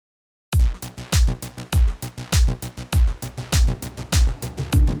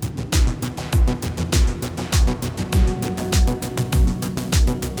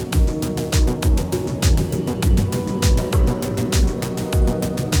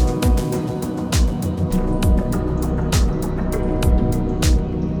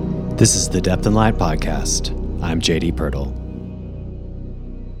This is the Depth and Light Podcast. I'm JD Pirtle.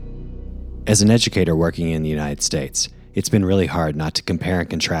 As an educator working in the United States, it's been really hard not to compare and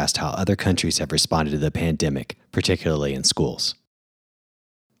contrast how other countries have responded to the pandemic, particularly in schools.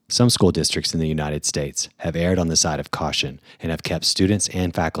 Some school districts in the United States have erred on the side of caution and have kept students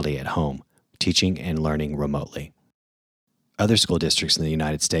and faculty at home, teaching and learning remotely. Other school districts in the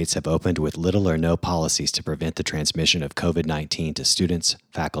United States have opened with little or no policies to prevent the transmission of COVID-19 to students,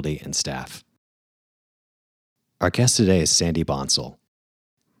 faculty, and staff. Our guest today is Sandy Bonsall.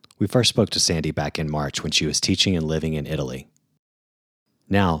 We first spoke to Sandy back in March when she was teaching and living in Italy.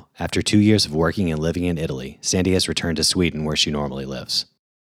 Now, after 2 years of working and living in Italy, Sandy has returned to Sweden where she normally lives.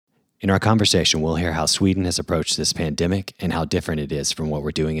 In our conversation, we'll hear how Sweden has approached this pandemic and how different it is from what we're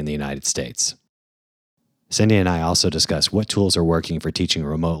doing in the United States. Sandy and I also discuss what tools are working for teaching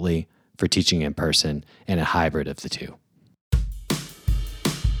remotely, for teaching in person, and a hybrid of the two.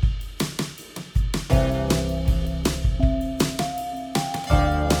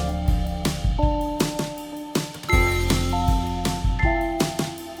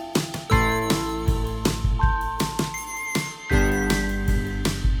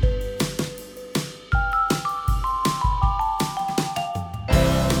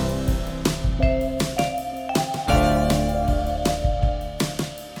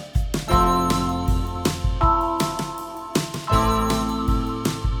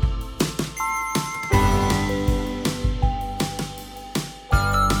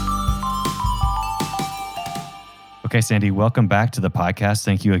 Okay, Sandy, welcome back to the podcast.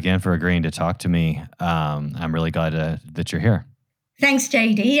 Thank you again for agreeing to talk to me. I'm really glad that you're here. Thanks,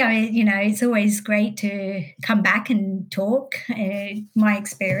 JD. It's always great to come back and talk, my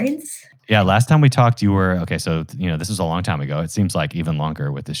experience. Yeah, last time we talked, you were, this was a long time ago. It seems like even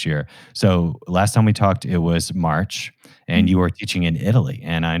longer with this year. So last time we talked, it was March, and you were teaching in Italy.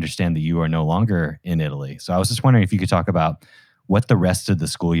 And I understand that you are no longer in Italy. So I was just wondering if you could talk about what the rest of the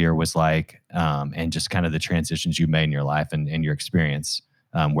school year was like, and just kind of the transitions you made in your life and your experience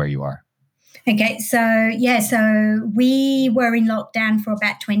where you are. Okay, so we were in lockdown for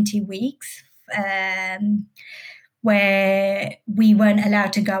about 20 weeks, where we weren't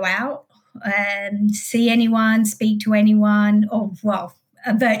allowed to go out, see anyone, speak to anyone,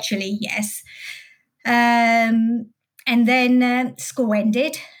 virtually, yes. And then school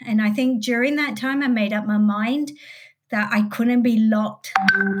ended, and I think during that time I made up my mind that I couldn't be locked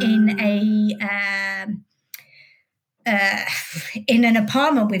in in an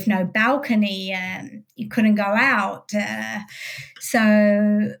apartment with no balcony. You couldn't go out.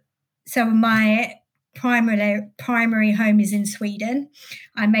 So my primary home is in Sweden.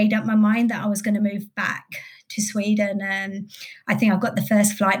 I made up my mind that I was going to move back to Sweden, and I think I got the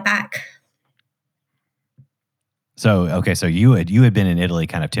first flight back. So you had been in Italy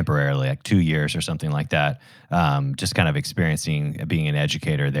kind of temporarily, like 2 years or something like that, just kind of experiencing being an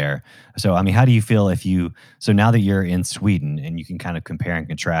educator there. So, I mean, how do you feel so now that you're in Sweden and you can kind of compare and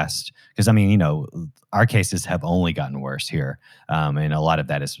contrast, because, our cases have only gotten worse here. And a lot of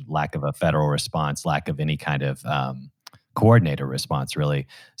that is lack of a federal response, lack of any kind of coordinator response, really.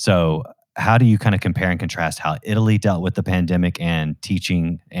 So how do you kind of compare and contrast how Italy dealt with the pandemic and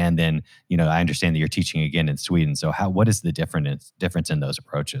teaching? And then, I understand that you're teaching again in Sweden. So what is the difference in those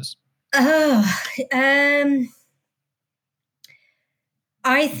approaches? I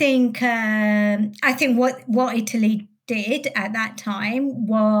think what Italy did at that time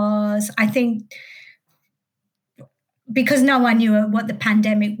was, I think, because no one knew what the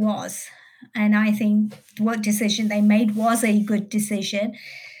pandemic was. And I think what decision they made was a good decision.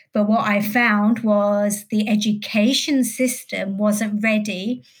 But what I found was the education system wasn't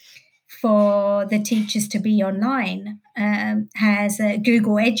ready for the teachers to be online. As a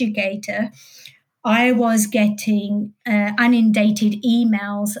Google educator, I was getting inundated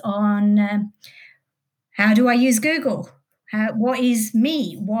emails on how do I use Google? What is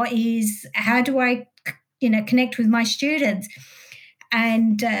me? How do I connect with my students?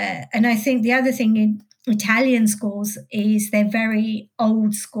 And I think the other thing in Italian schools is they're very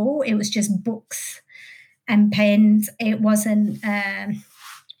old school. It was just books and pens. It wasn't, there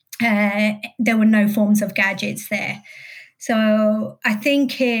were no forms of gadgets there. So I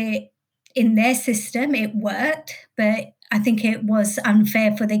think in their system it worked, but I think it was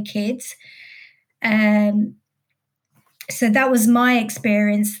unfair for the kids. So that was my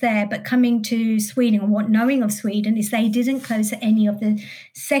experience there. But coming to Sweden, and what knowing of Sweden is they didn't close any of the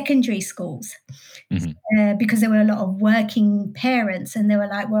secondary schools, because there were a lot of working parents, and they were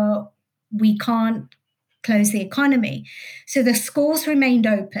like, well, we can't close the economy. So the schools remained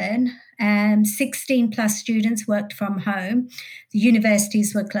open. 16 plus students worked from home. The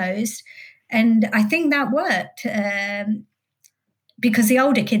universities were closed. And I think that worked because the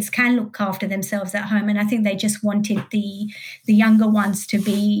older kids can look after themselves at home. And I think they just wanted the younger ones to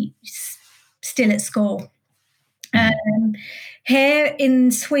be still at school. Here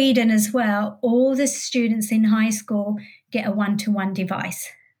in Sweden as well, all the students in high school get a one-to-one device.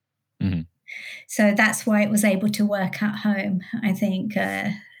 Mm-hmm. So that's why it was able to work at home, I think.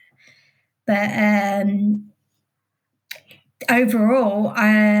 But overall,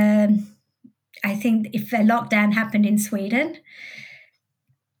 I think if a lockdown happened in Sweden,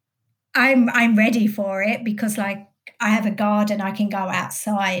 I'm ready for it because, like, I have a garden, I can go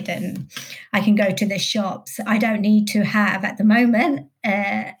outside and I can go to the shops. I don't need to have, at the moment,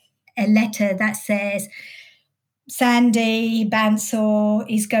 a letter that says, Sandy Bansal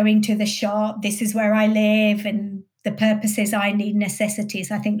is going to the shop, this is where I live, and the purpose is I need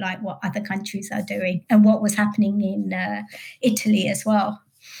necessities. I think like what other countries are doing and what was happening in Italy as well.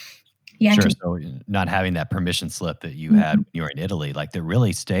 Sure. So not having that permission slip that you had when you were in Italy, like that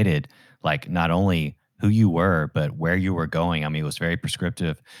really stated like not only who you were, but where you were going. I mean, it was very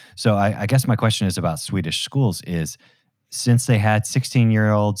prescriptive. So I guess my question is about Swedish schools is since they had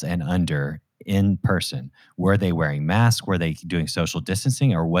 16-year-olds and under in person, were they wearing masks? Were they doing social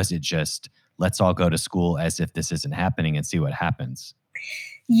distancing? Or was it just, let's all go to school as if this isn't happening and see what happens?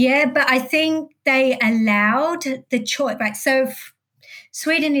 Yeah, but I think they allowed the choice. Right? So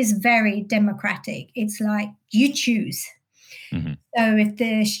Sweden is very democratic. It's like you choose. Mm-hmm. So if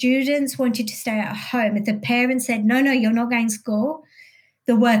the students wanted to stay at home, if the parents said, no, you're not going to school,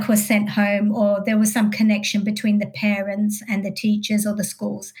 the work was sent home or there was some connection between the parents and the teachers or the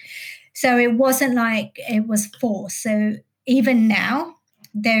schools. So it wasn't like it was forced. So even now,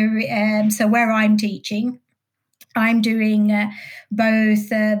 so where I'm teaching, I'm doing both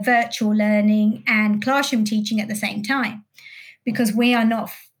virtual learning and classroom teaching at the same time because we are not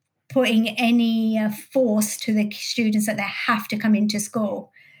putting any force to the students that they have to come into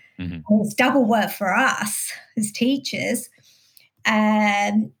school. Mm-hmm. It's double work for us as teachers.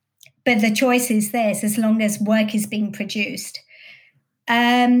 But the choice is theirs as long as work is being produced.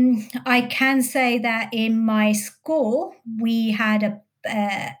 I can say that in my school, we had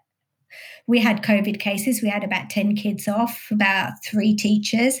COVID cases. We had about 10 kids off, about 3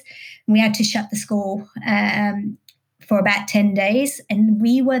 teachers. We had to shut the school for about 10 days. And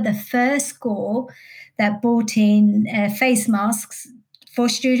we were the first school that brought in face masks for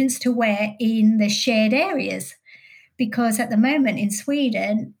students to wear in the shared areas. Because at the moment in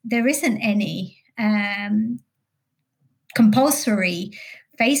Sweden, there isn't any compulsory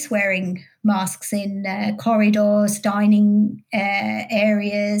face-wearing masks in corridors, dining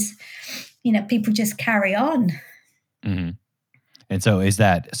areas. You know, people just carry on. Mm-hmm. And so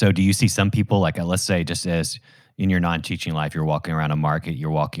do you see some people, like let's say just as in your non-teaching life, you're walking around a market, you're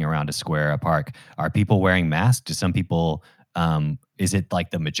walking around a square, a park, are people wearing masks? Do some people, is it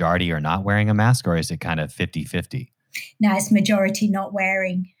like the majority are not wearing a mask or is it kind of 50-50? No, it's majority not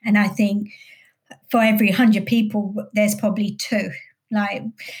wearing. And I think for every 100 people, there's probably 2. Like,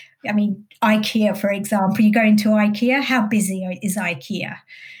 I mean, IKEA, for example, you go into IKEA, how busy is IKEA?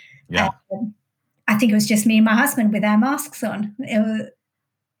 Yeah. I think it was just me and my husband with our masks on.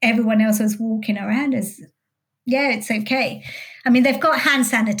 Everyone else was walking around as, yeah, it's okay. I mean, they've got hand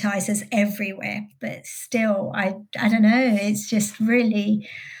sanitizers everywhere, but still, I don't know. It's just really,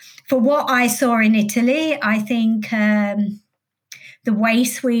 for what I saw in Italy, I think the way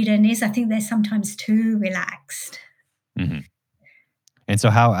Sweden is, I think they're sometimes too relaxed. Mm-hmm. And so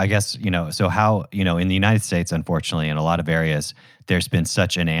how, I guess, in the United States, unfortunately, in a lot of areas, there's been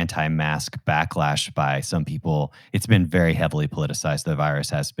such an anti-mask backlash by some people. It's been very heavily politicized. The virus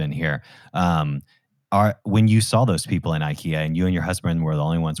has been here. When you saw those people in IKEA and you and your husband were the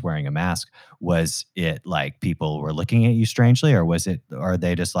only ones wearing a mask, was it like people were looking at you strangely, or are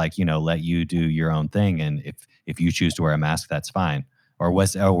they just like, let you do your own thing? And if you choose to wear a mask, that's fine. Or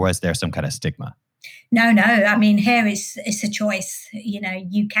was there some kind of stigma? No. I mean, here it's a choice.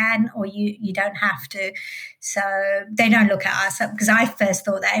 You can or you don't have to. So they don't look at us because I first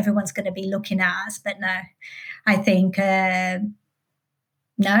thought that everyone's going to be looking at us, but no. I think I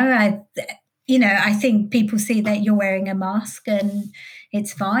think people see that you're wearing a mask and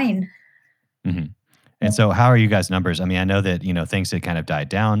it's fine. Mm-hmm. And so how are you guys' numbers? I mean, I know that, things had kind of died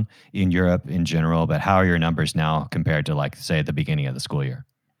down in Europe in general, but how are your numbers now compared to, like, say, the beginning of the school year?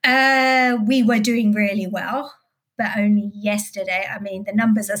 We were doing really well, but only yesterday. I mean, the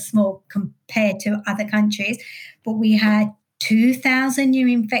numbers are small compared to other countries, but we had 2,000 new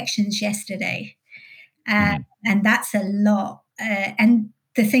infections yesterday. Mhm. And that's a lot. And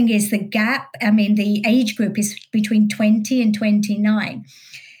the thing is, the gap, I mean, the age group is between 20 and 29.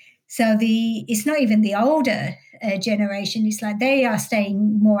 So it's not even the older generation. It's like they are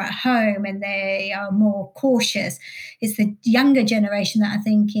staying more at home and they are more cautious. It's the younger generation that are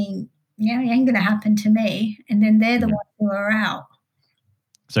thinking, yeah, it ain't going to happen to me. And then they're the Mhm. ones who are out.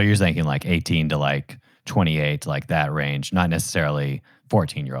 So you're thinking like 18 to like 28, like that range, not necessarily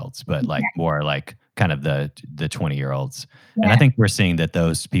 14-year-olds, but like more like kind of the 20-year-olds. And I Yeah. think we're seeing that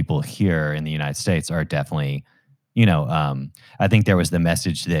those people here in the United States are definitely, I think there was the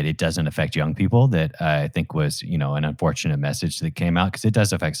message that it doesn't affect young people that I think was, an unfortunate message that came out because it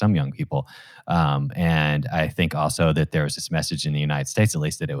does affect some young people. And I think also that there was this message in the United States, at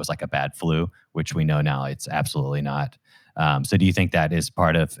least, that it was like a bad flu, which we know now it's absolutely not. So do you think that is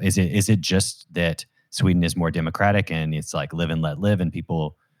part of is it just that Sweden is more democratic and it's like live and let live and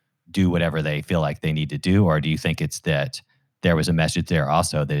people do whatever they feel like they need to do? Or do you think it's that there was a message there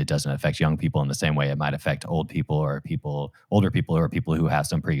also that it doesn't affect young people in the same way it might affect older people or people who have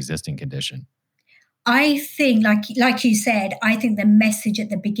some pre-existing condition? I think, like you said, I think the message at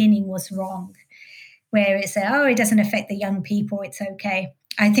the beginning was wrong, where it said, "Oh, it doesn't affect the young people; it's okay."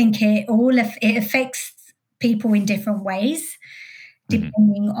 I think it affects people in different ways Mhm.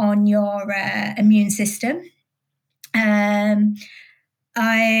 depending on your immune system. Um,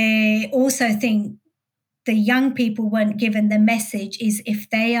 I also think the young people weren't given the message is if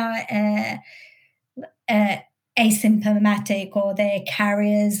they are uh, asymptomatic or they're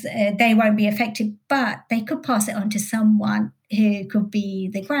carriers, they won't be affected, but they could pass it on to someone who could be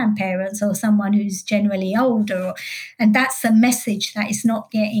the grandparents or someone who's generally older. And that's a message that is not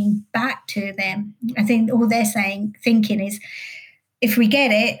getting back to them. I think all they're thinking is, if we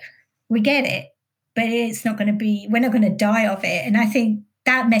get it, we get it, but it's not going to be, we're not going to die of it. And I think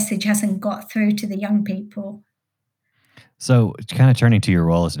that message hasn't got through to the young people. So, kind of turning to your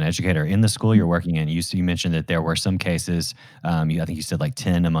role as an educator in the school you're working in, you mentioned that there were some cases. I think you said like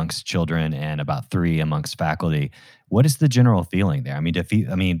 10 amongst children and about 3 amongst faculty. What is the general feeling there? I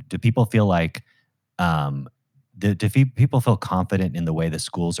mean, do people feel like um, people feel confident in the way the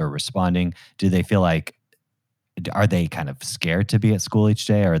schools are responding? Do they feel like are they kind of scared to be at school each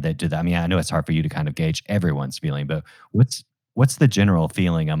day, or that do they, I mean, I know it's hard for you to kind of gauge everyone's feeling, but what's the general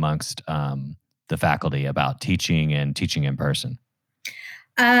feeling amongst the faculty about teaching and teaching in person?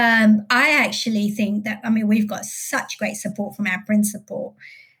 I actually think that, I mean, we've got such great support from our principal.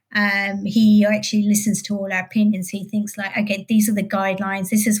 He actually listens to all our opinions. He thinks like, okay, these are the guidelines.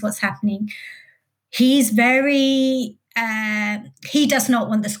 This is what's happening. He's he does not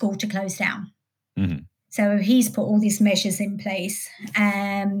want the school to close down. Mhm. So he's put all these measures in place.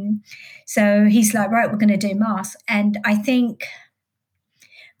 So he's like, right, we're going to do masks. And I think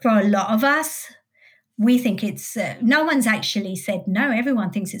for a lot of us, we think it's no one's actually said no. Everyone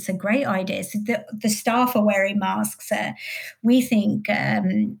thinks it's a great idea. So the staff are wearing masks. We think,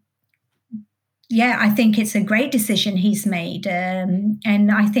 yeah, I think it's a great decision he's made.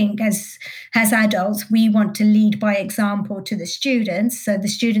 And I think as adults, we want to lead by example to the students. So the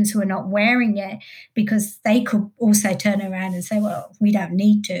students who are not wearing it, because they could also turn around and say, well, we don't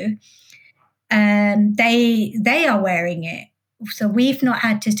need to. They are wearing it. So we've not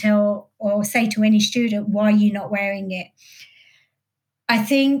had to tell or say to any student, why are you not wearing it? I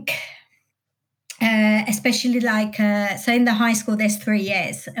think, especially like, so in the high school, there's 3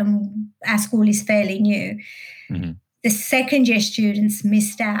 years, and our school is fairly new. Mhm. The second year students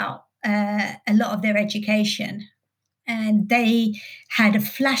missed out a lot of their education, and they had a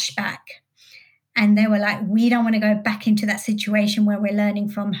flashback, and they were like, we don't want to go back into that situation where we're learning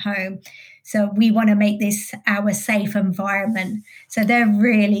from home. So we want to make this our safe environment. So they're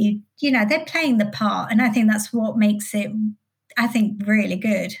really, they're playing the part. And I think that's what makes it, I think, really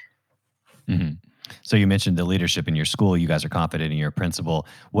good. Mhm. So you mentioned the leadership in your school. You guys are confident in your principal.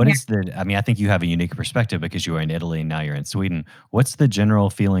 What Yeah. is I mean, I think you have a unique perspective because you were in Italy and now you're in Sweden. What's the general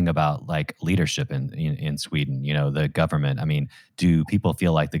feeling about like leadership in Sweden? The government. I mean, do people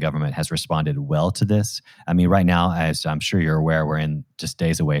feel like the government has responded well to this? I mean, right now, as I'm sure you're aware, we're in just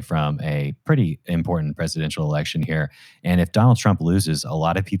days away from a pretty important presidential election here. And if Donald Trump loses, a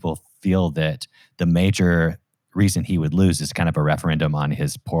lot of people feel that the major reason he would lose is kind of a referendum on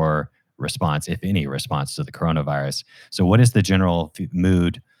his poor response, if any response to the coronavirus. So, what is the general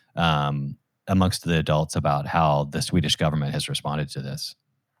mood amongst the adults about how the Swedish government has responded to this?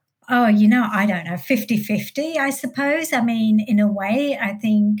 Oh, I don't know, 50-50, I suppose. I mean, in a way, I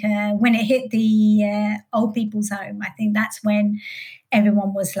think when it hit the old people's home, I think that's when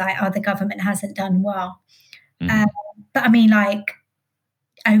everyone was like, oh, the government hasn't done well. Uh, Hmm. but I mean, like,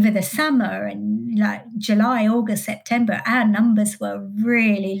 over the summer and like July, August, September, our numbers were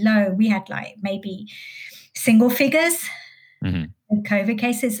really low. We had like maybe single figures Hmm. in COVID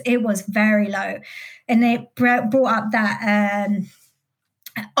cases. It was very low. And it brought up that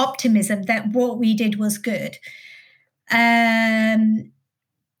optimism that what we did was good.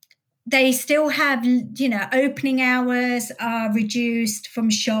 They still have, opening hours are reduced from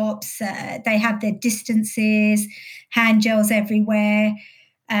shops. They have their distances, hand gels everywhere.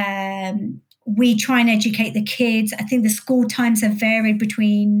 We try and educate the kids. I think the school times have varied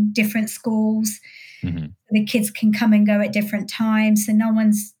between different schools. Hmm. The kids can come and go at different times. So no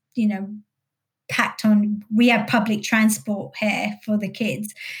one's, packed on. We have public transport here for the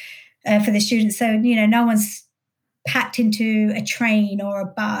kids, for the students. So, no one's packed into a train or a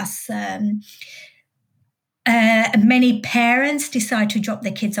bus. Many parents decide to drop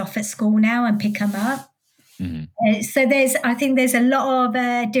their kids off at school now and pick them up. Hmm. So I think there's a lot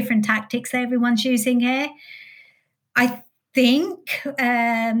of different tactics that everyone's using here. I think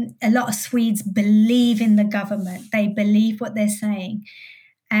a lot of Swedes believe in the government. They believe what they're saying.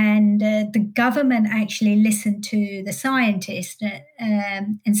 And the government actually listen to the scientists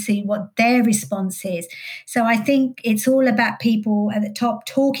and see what their response is. So I think it's all about people at the top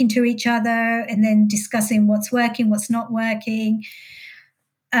talking to each other and then discussing what's working, what's not working.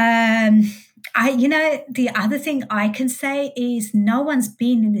 The other thing I can say is no one's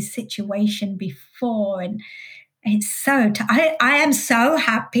been in this situation before, and it's I am so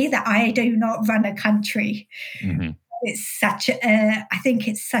happy that I do not run a country. Hmm. I think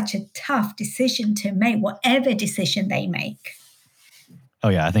it's such a tough decision to make, whatever decision they make. Oh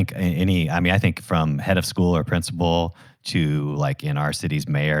yeah, I think I think from head of school or principal to like in our cities,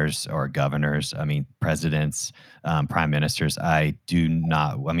 mayors or governors, presidents, prime ministers, I do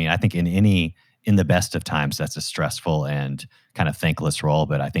not, I think in the best of times, that's a stressful and kind of thankless role.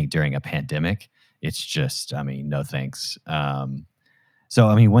 But I think during a pandemic, it's just, no thanks. So,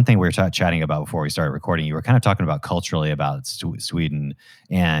 one thing we were chatting about before we started recording, you were kind of talking about culturally about Sweden,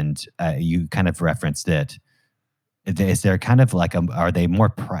 and you kind of referenced that. Is there kind of like are they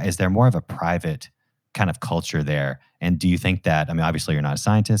more? Is there more of a private kind of culture there? And do you think that? Obviously you're not a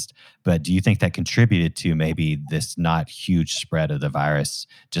scientist, but do you think that contributed to maybe this not huge spread of the virus,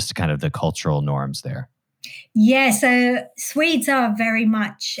 just kind of the cultural norms there? Yeah, so Swedes are very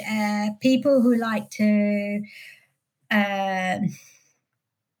much people who like to. I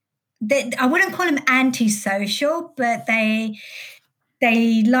wouldn't call them antisocial, but they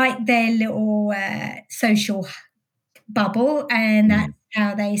like their little social bubble, and that's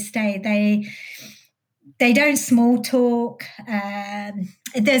how they stay. They don't small talk.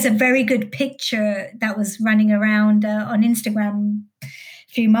 There's a very good picture that was running around on Instagram a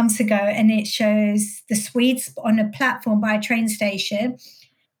few months ago, and it shows the Swedes on a platform by a train station,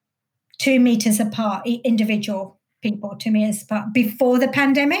 2 meters apart, individual people, 2 meters apart before the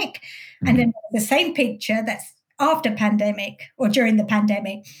pandemic. And then the same picture that's after pandemic or during the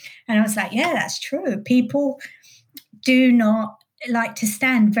pandemic. And I was like, yeah, that's true. People do not like to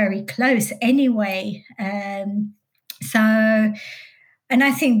stand very close anyway. And I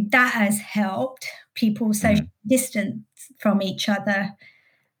think that has helped people social distance from each other.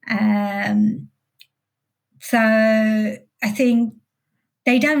 So I think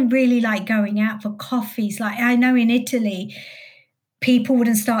they don't really like going out for coffees. Like I know in Italy, people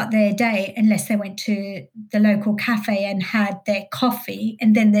wouldn't start their day unless they went to the local cafe and had their coffee,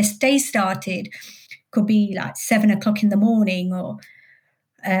 and then their day started. Could be like 7 o'clock in the morning or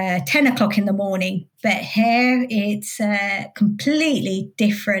 10 o'clock in the morning. But here it's completely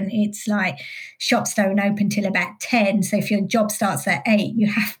different. It's like shops don't open till about 10. So if your job starts at 8, you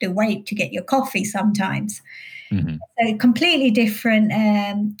have to wait to get your coffee sometimes. Mm-hmm. So completely different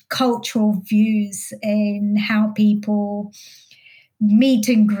cultural views in how people meet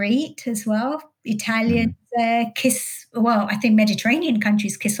and greet as well. Italians kiss, well, I think Mediterranean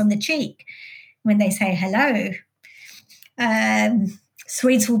countries kiss on the cheek when they say hello.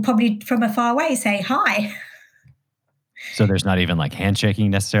 Swedes will probably from afar away say hi. So there's not even like handshaking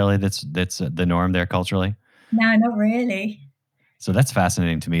necessarily that's the norm there culturally? No, not really. So that's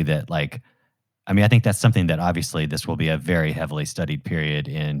fascinating to me that I think that's something that obviously this will be a very heavily studied period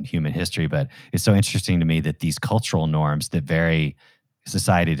in human history, but it's so interesting to me that these cultural norms that vary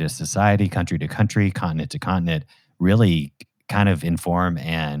society to society, country to country, continent to continent, really kind of inform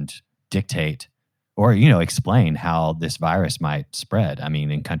and dictate or explain how this virus might spread. I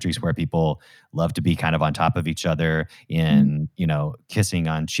mean, in countries where people love to be kind of on top of each other Mm. in kissing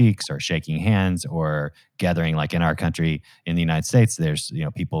on cheeks or shaking hands or gathering, like in our country in the United States, there's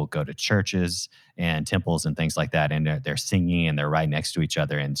people go to churches and temples and things like that, and they're singing and they're right next to each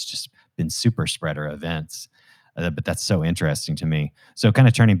other, and it's just been super spreader events. But that's so interesting to me. So kind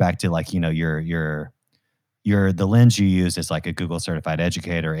of turning back to, like, your the lens you use is like a Google certified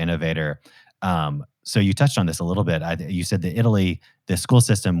educator, innovator. So you touched on this a little bit. You said that Italy, the school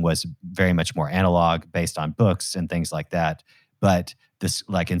system was very much more analog, based on books and things like that. But this,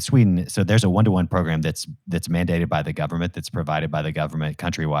 like in Sweden, so there's a one-to-one program that's mandated by the government, that's provided by the government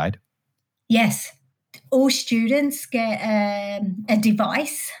countrywide. Yes, all students get a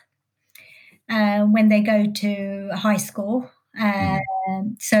device when they go to high school. Mhm.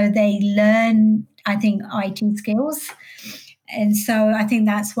 So they learn, I think, IT skills. And so I think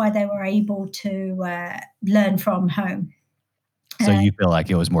that's why they were able to learn from home. So you feel like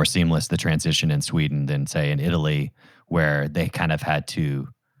it was more seamless, the transition in Sweden, than say in Italy, where they kind of had to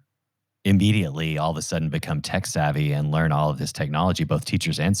immediately all of a sudden become tech savvy and learn all of this technology, both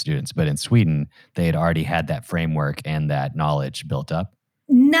teachers and students. But in Sweden, they had already had that framework and that knowledge built up.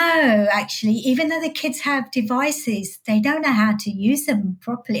 No, actually, even though the kids have devices, they don't know how to use them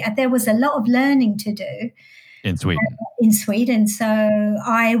properly. There was a lot of learning to do In Sweden. in Sweden, so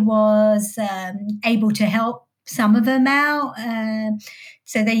I was able to help some of them out.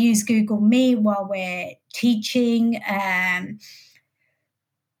 So they use Google Meet while we're teaching,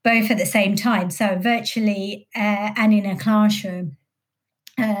 both at the same time, so virtually and in a classroom.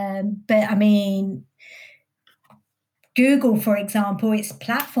 But I mean, Google, for example, its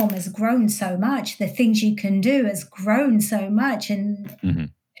platform has grown so much. The things you can do has grown so much, and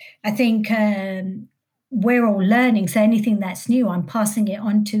Mhm. I think we're all learning. So anything that's new, I'm passing it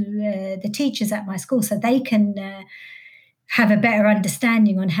on to the teachers at my school, so they can have a better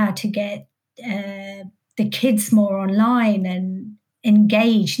understanding on how to get the kids more online and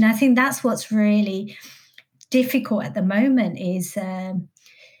engaged. And I think that's what's really difficult at the moment is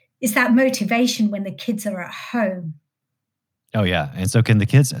that motivation when the kids are at home. Oh, yeah, and so can the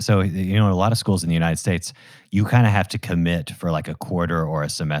kids, so, in a lot of schools in the United States, you kinda have to commit for, like, a quarter or a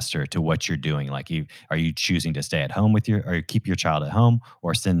semester to what you're doing, like, are you choosing to stay at home with your, or keep your child at home,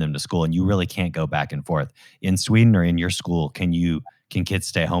 or send them to school, and you really can't go back and forth. In Sweden or in your school, can kids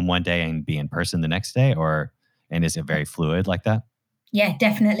stay home one day and be in person the next day, or and is it very fluid like that? Yeah,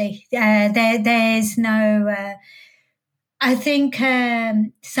 definitely. There's no. I think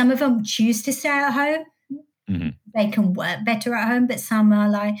some of them choose to stay at home. Mhm. They can work better at home, but some are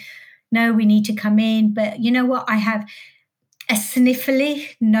like, no, we need to come in. But you know what? I have a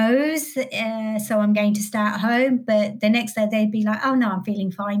sniffly nose, so I'm going to stay at home. But the next day they'd be like, oh no, I'm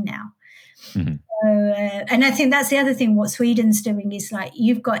feeling fine now. Mhm. So, and I think that's the other thing. What Sweden's doing is like,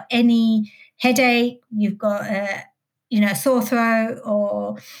 you've got any headache, you've got a sore throat,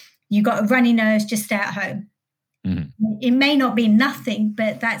 or you've got a runny nose, just stay at home. Mhm. It may not be nothing,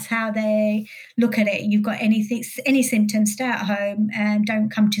 but that's how they look at it. You've got anything, any symptoms, stay at home and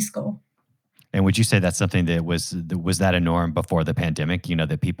don't come to school. And would you say that's something was that a norm before the pandemic?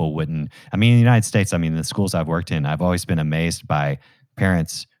 That people wouldn't. I mean, in the United States, I mean, the schools I've worked in, I've always been amazed by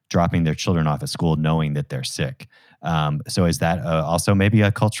parents dropping their children off at school knowing that they're sick. So is that also maybe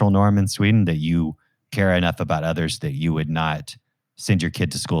a cultural norm in Sweden, that you care enough about others that you would not send your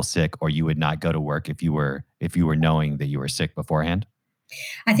kid to school sick, or you would not go to work if you were knowing that you were sick beforehand?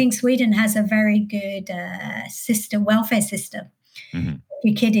 I think Sweden has a very good system, welfare system. Hmm. If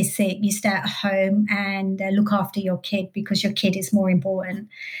your kid is sick, you stay at home and look after your kid because your kid is more important.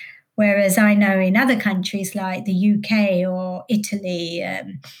 Whereas I know in other countries like the UK or Italy,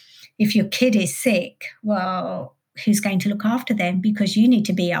 if your kid is sick, well, who's going to look after them because you need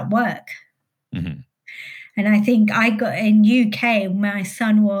to be at work? Hmm. And I think I got in UK, my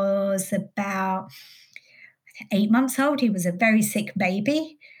son was about 8 months old. He was a very sick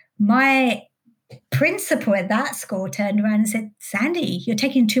baby. My principal at that school turned around and said, Sandy, you're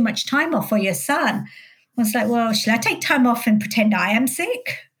taking too much time off for your son. I was like, well, should I take time off and pretend I am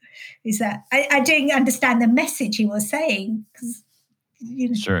sick? Is that I didn't understand the message he was saying because you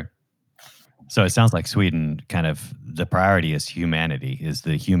know, Sure. So it sounds like Sweden, kind of the priority is humanity, is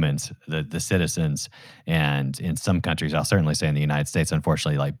the humans, the citizens, and in some countries, I'll certainly say in the United States,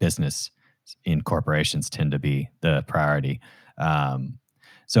 unfortunately, like business in corporations tend to be the priority. Um,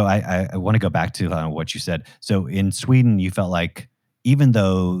 so I want to go back to what you said. So in Sweden, you felt like even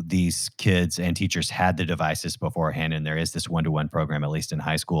though these kids and teachers had the devices beforehand, and there is this one-to-one program, at least in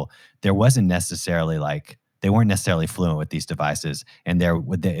high school, there wasn't necessarily like they weren't necessarily fluent with these devices, and there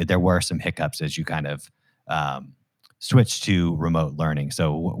were some hiccups as you kind of switched to remote learning.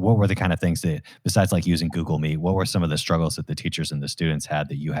 So what were the kind of things that, besides like using Google Meet, what were some of the struggles that the teachers and the students had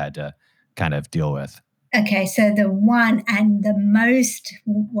that you had to kind of deal with? Okay, so the one and the most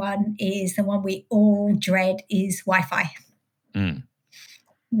one is the one we all dread is Wi-Fi. Mm.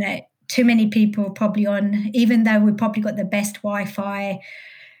 That too many people probably on, even though we probably got the best Wi-Fi,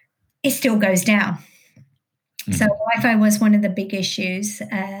 it still goes down. So Wi-Fi was one of the big issues.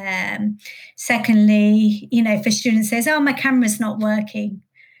 Secondly, if a student says, "Oh, my camera's not working,"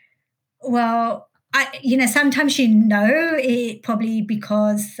 well, sometimes it probably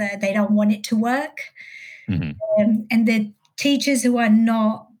because they don't want it to work. And the teachers who are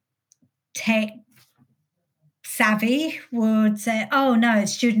not tech savvy would say, "Oh no,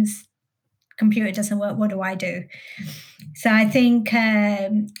 students' computer doesn't work. What do I do?" So I think a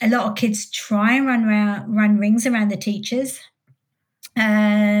lot of kids try and run rings around the teachers.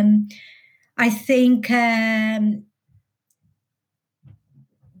 I think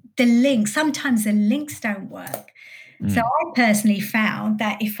sometimes the links don't work. So I personally found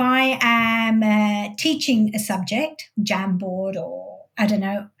that if I am teaching a subject, Jamboard or I don't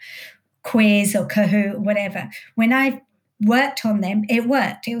know, Quiz or Kahoot, whatever, when I worked on them, it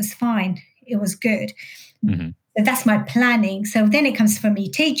worked. It was fine. It was good. So that's my planning. So then it comes for me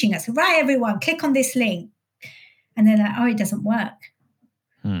teaching. I said, right, everyone, click on this link. And they're like, oh, it doesn't work.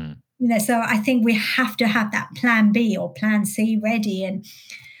 So I think we have to have that plan B or plan C ready. And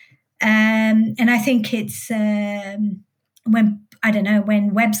I think it's when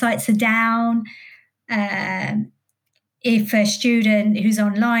websites are down, if a student who's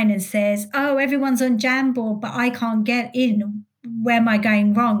online and says, oh, everyone's on Jamboard, but I can't get in, where am I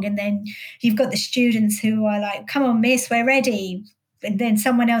going wrong? And then you've got the students who are like, come on, miss, we're ready. And then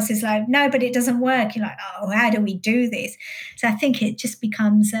someone else is like, no, but it doesn't work. You're like, oh, how do we do this? So I think it just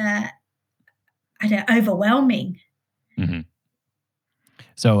becomes, overwhelming.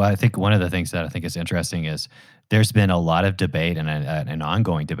 So I think one of the things that I think is interesting is there's been a lot of debate and an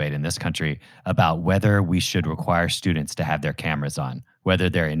ongoing debate in this country about whether we should require students to have their cameras on, whether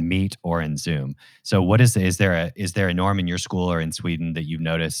they're in Meet or in Zoom. So what is there a norm in your school or in Sweden that you've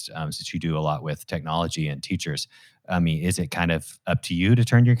noticed, since you do a lot with technology and teachers? I mean, is it kind of up to you to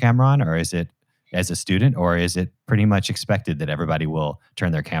turn your camera on, or is it as a student, or is it pretty much expected that everybody will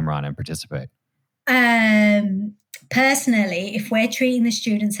turn their camera on and participate? Personally, if we're treating the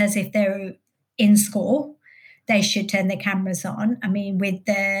students as if they're in school, they should turn their cameras on. I mean, with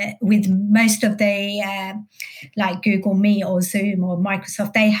most of the like Google Meet or Zoom or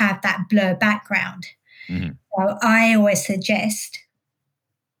Microsoft, they have that blur background. So I always suggest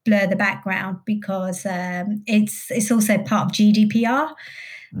blur the background because it's also part of GDPR.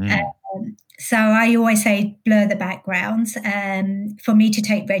 So I always say blur the backgrounds. For me to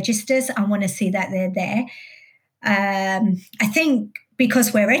take registers, I want to see that they're there. I think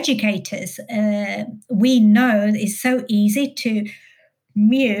because we're educators, we know it's so easy to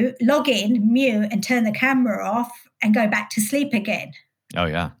log in, mute, and turn the camera off and go back to sleep again. Oh,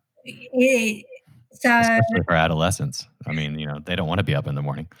 yeah. So especially for adolescents. I mean, they don't want to be up in the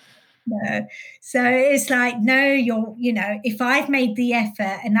morning. No. So it's like, no, if I've made the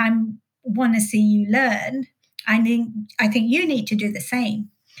effort and I want to see you learn, I think you need to do the same.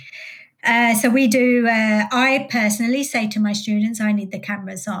 So we do, I personally say to my students, I need the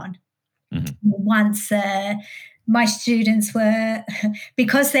cameras on. Once my students were,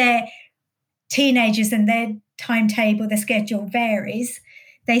 because they're teenagers and their timetable, the schedule varies,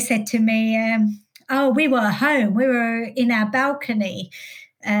 they said to me, oh, we were home. We were in our balcony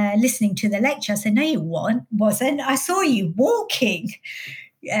listening to the lecture. I said, no, you wasn't. I saw you walking.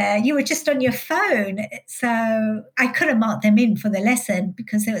 You were just on your phone. So I couldn't mark them in for the lesson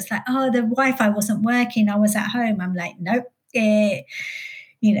because it was like, oh, the Wi-Fi wasn't working. I was at home. I'm like, nope, it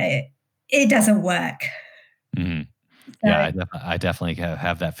doesn't work. Yeah, I definitely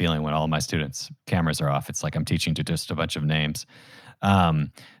have that feeling when all of my students' cameras are off. It's like I'm teaching to just a bunch of names.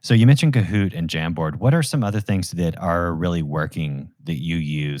 So you mentioned Kahoot and Jamboard. What are some other things that are really working that you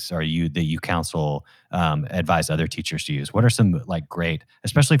use, or that you counsel, advise other teachers to use? What are some great,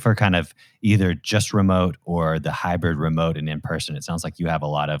 especially for kind of either just remote or the hybrid remote and in person? It sounds like you have a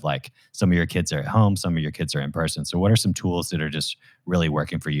lot of some of your kids are at home, some of your kids are in person. So what are some tools that are just really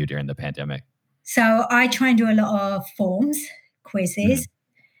working for you during the pandemic? So I try and do a lot of forms, quizzes.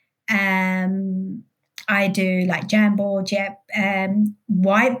 I do like Jamboard,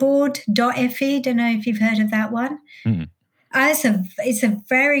 whiteboard.fe. Don't know if you've heard of that one. It's a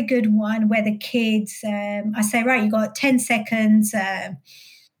very good one where the kids, I say, right, you got 10 seconds.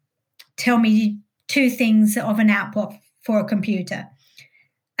 Tell me two things of an output for a computer.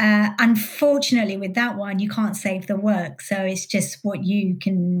 Unfortunately, with that one, you can't save the work. So it's just what you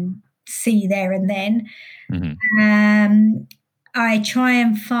can see there and then. I try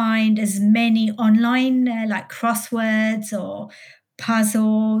and find as many online, like crosswords or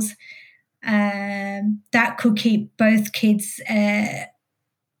puzzles, that could keep both kids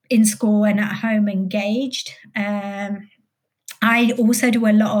in school and at home engaged. I also do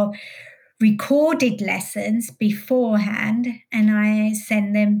a lot of recorded lessons beforehand, and I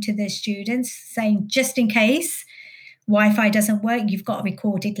send them to the students saying, just in case Wi-Fi doesn't work, you've got a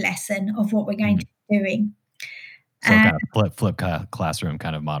recorded lesson of what we're going to be doing. So kind of flip classroom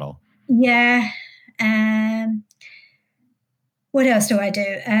kind of model. Yeah. What else do I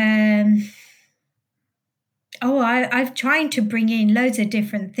do? I've tried to bring in loads of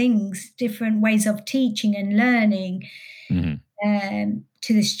different things, different ways of teaching and learning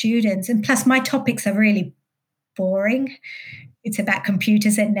to the students. And plus, my topics are really boring. It's about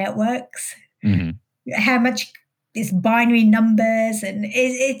computers and networks. How much is binary numbers, and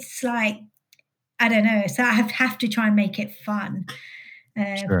it's like, I don't know. So I have to try and make it fun.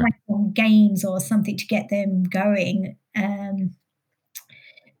 Sure. Games or something to get them going.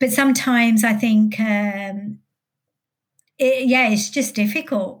 But sometimes I think, it's just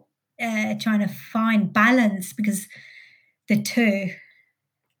difficult trying to find balance because the two.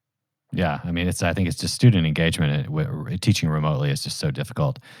 Yeah, I mean, I think it's just student engagement. Teaching remotely is just so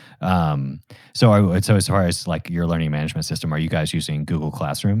difficult. So as far as like your learning management system, are you guys using Google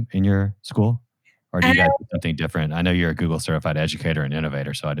Classroom in your school, or do you guys do something different? I know you're a Google certified educator and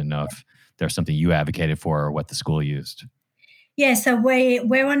innovator, so I didn't know if there's something you advocated for or what the school used. Yeah, so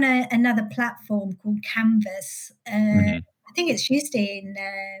we're on another platform called Canvas. I think it's used in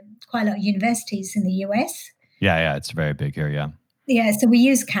quite a lot of universities in the US. Yeah, it's very big here. Yeah. Yeah, so we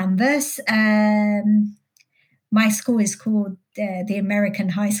use Canvas. My school is called the American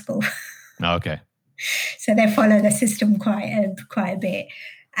High School. Oh, okay. So they follow the system quite a bit.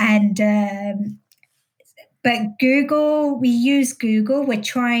 And but Google, we use Google. We're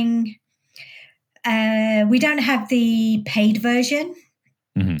trying. We don't have the paid version.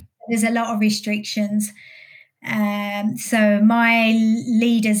 There's a lot of restrictions. So my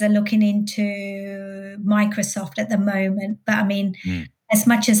leaders are looking into Microsoft at the moment. But I mean, as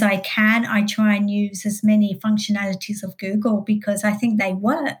much as I can, I try and use as many functionalities of Google because I think they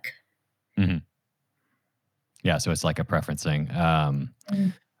work. Yeah, so it's like a preference thing.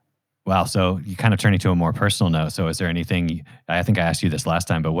 Wow. So you kind of turning to a more personal note. So is there anything, I think I asked you this last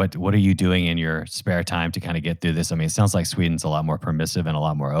time, but what are you doing in your spare time to kind of get through this? I mean, it sounds like Sweden's a lot more permissive and a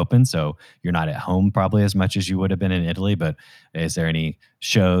lot more open. So you're not at home probably as much as you would have been in Italy, but is there any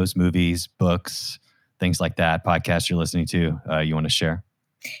shows, movies, books, things like that, podcasts you're listening to you want to share?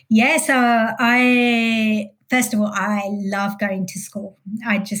 Yeah. So first of all, I love going to school.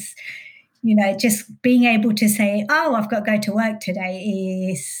 I just, just being able to say, oh, I've got to go to work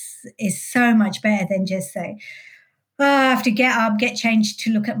today is so much better than just say, oh, I have to get up, get changed to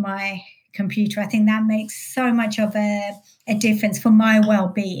look at my computer. I think that makes so much of a difference for my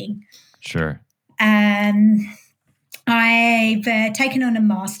well-being. Sure. I've taken on a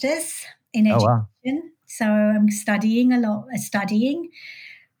master's in education. Oh, wow. So I'm studying a lot,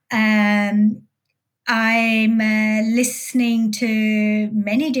 I'm listening to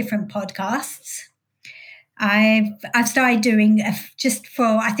many different podcasts. I've started doing just for,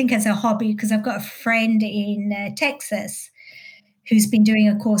 I think, as a hobby, because I've got a friend in Texas who's been doing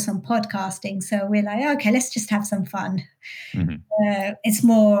a course on podcasting. So we're like, okay, let's just have some fun. It's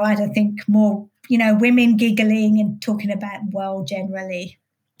more, I don't think, more, women giggling and talking about world generally.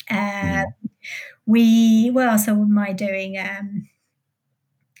 What else am I doing?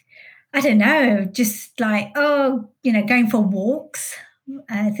 I don't know, just like, going for walks.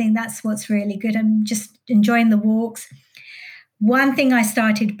 I think that's what's really good. I'm just enjoying the walks. One thing I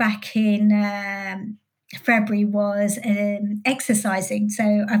started back in February was exercising.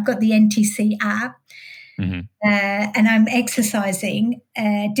 So I've got the NTC app and I'm exercising.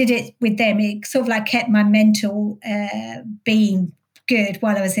 Did it with them. It sort of like kept my mental being good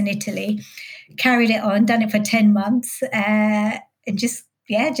while I was in Italy. Carried it on, done it for 10 months and just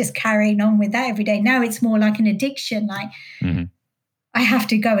carrying on with that every day. Now it's more like an addiction. Like I have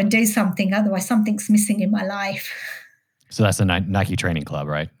to go and do something, otherwise something's missing in my life. So that's a Nike Training Club,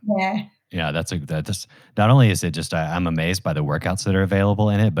 right? Yeah. Yeah, that's not only is it just, I'm amazed by the workouts that are available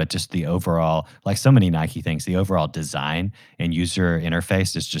in it, but just the overall, like so many Nike things, the overall design and user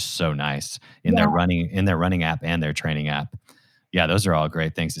interface is just so nice in their running app and their training app. Yeah, those are all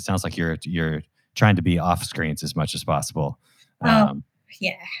great things. It sounds like you're trying to be off screens as much as possible.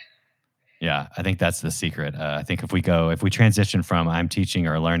 Yeah. Yeah, I think that's the secret. I think if we transition from I'm teaching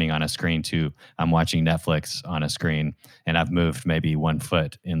or learning on a screen to I'm watching Netflix on a screen and I've moved maybe 1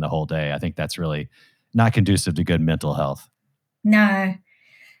 foot in the whole day, I think that's really not conducive to good mental health. No.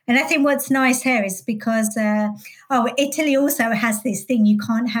 And I think what's nice here is because, Italy also has this thing you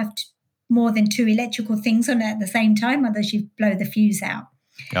can't have more than two electrical things on at the same time, otherwise you blow the fuse out.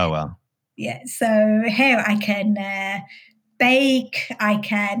 Oh, well. Yeah. So here I can bake, I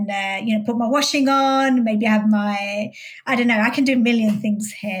can, put my washing on, maybe have I don't know, I can do a million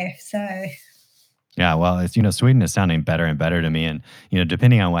things here. So, Yeah, well, Sweden is sounding better and better to me, and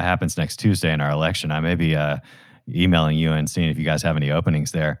depending on what happens next Tuesday in our election, I may be emailing you and seeing if you guys have any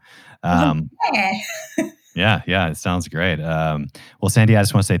openings there. oh, Um, yeah. yeah, yeah, it sounds great. Well, Sandy, I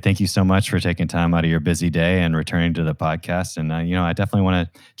just want to say thank you so much for taking time out of your busy day and returning to the podcast. And I definitely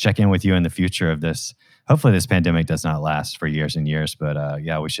want to check in with you in the future of this. Hopefully, this pandemic does not last for years and years, but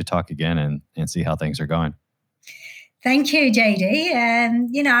yeah, we should talk again and see how things are going. Thank you, JD.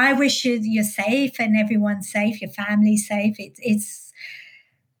 I wish you're safe and everyone's safe, your family's safe.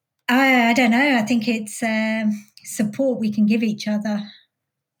 I don't know. I think it's support we can give each other.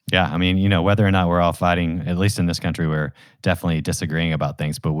 Yeah, I mean, whether or not we're all fighting, at least in this country, we're definitely disagreeing about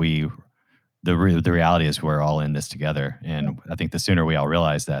things, but the reality is we're all in this together, Yeah. and I think the sooner we all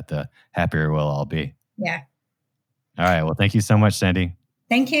realize that, the happier we'll all be. Yeah. All right, well, thank you so much, Sandy.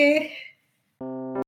 Thank you.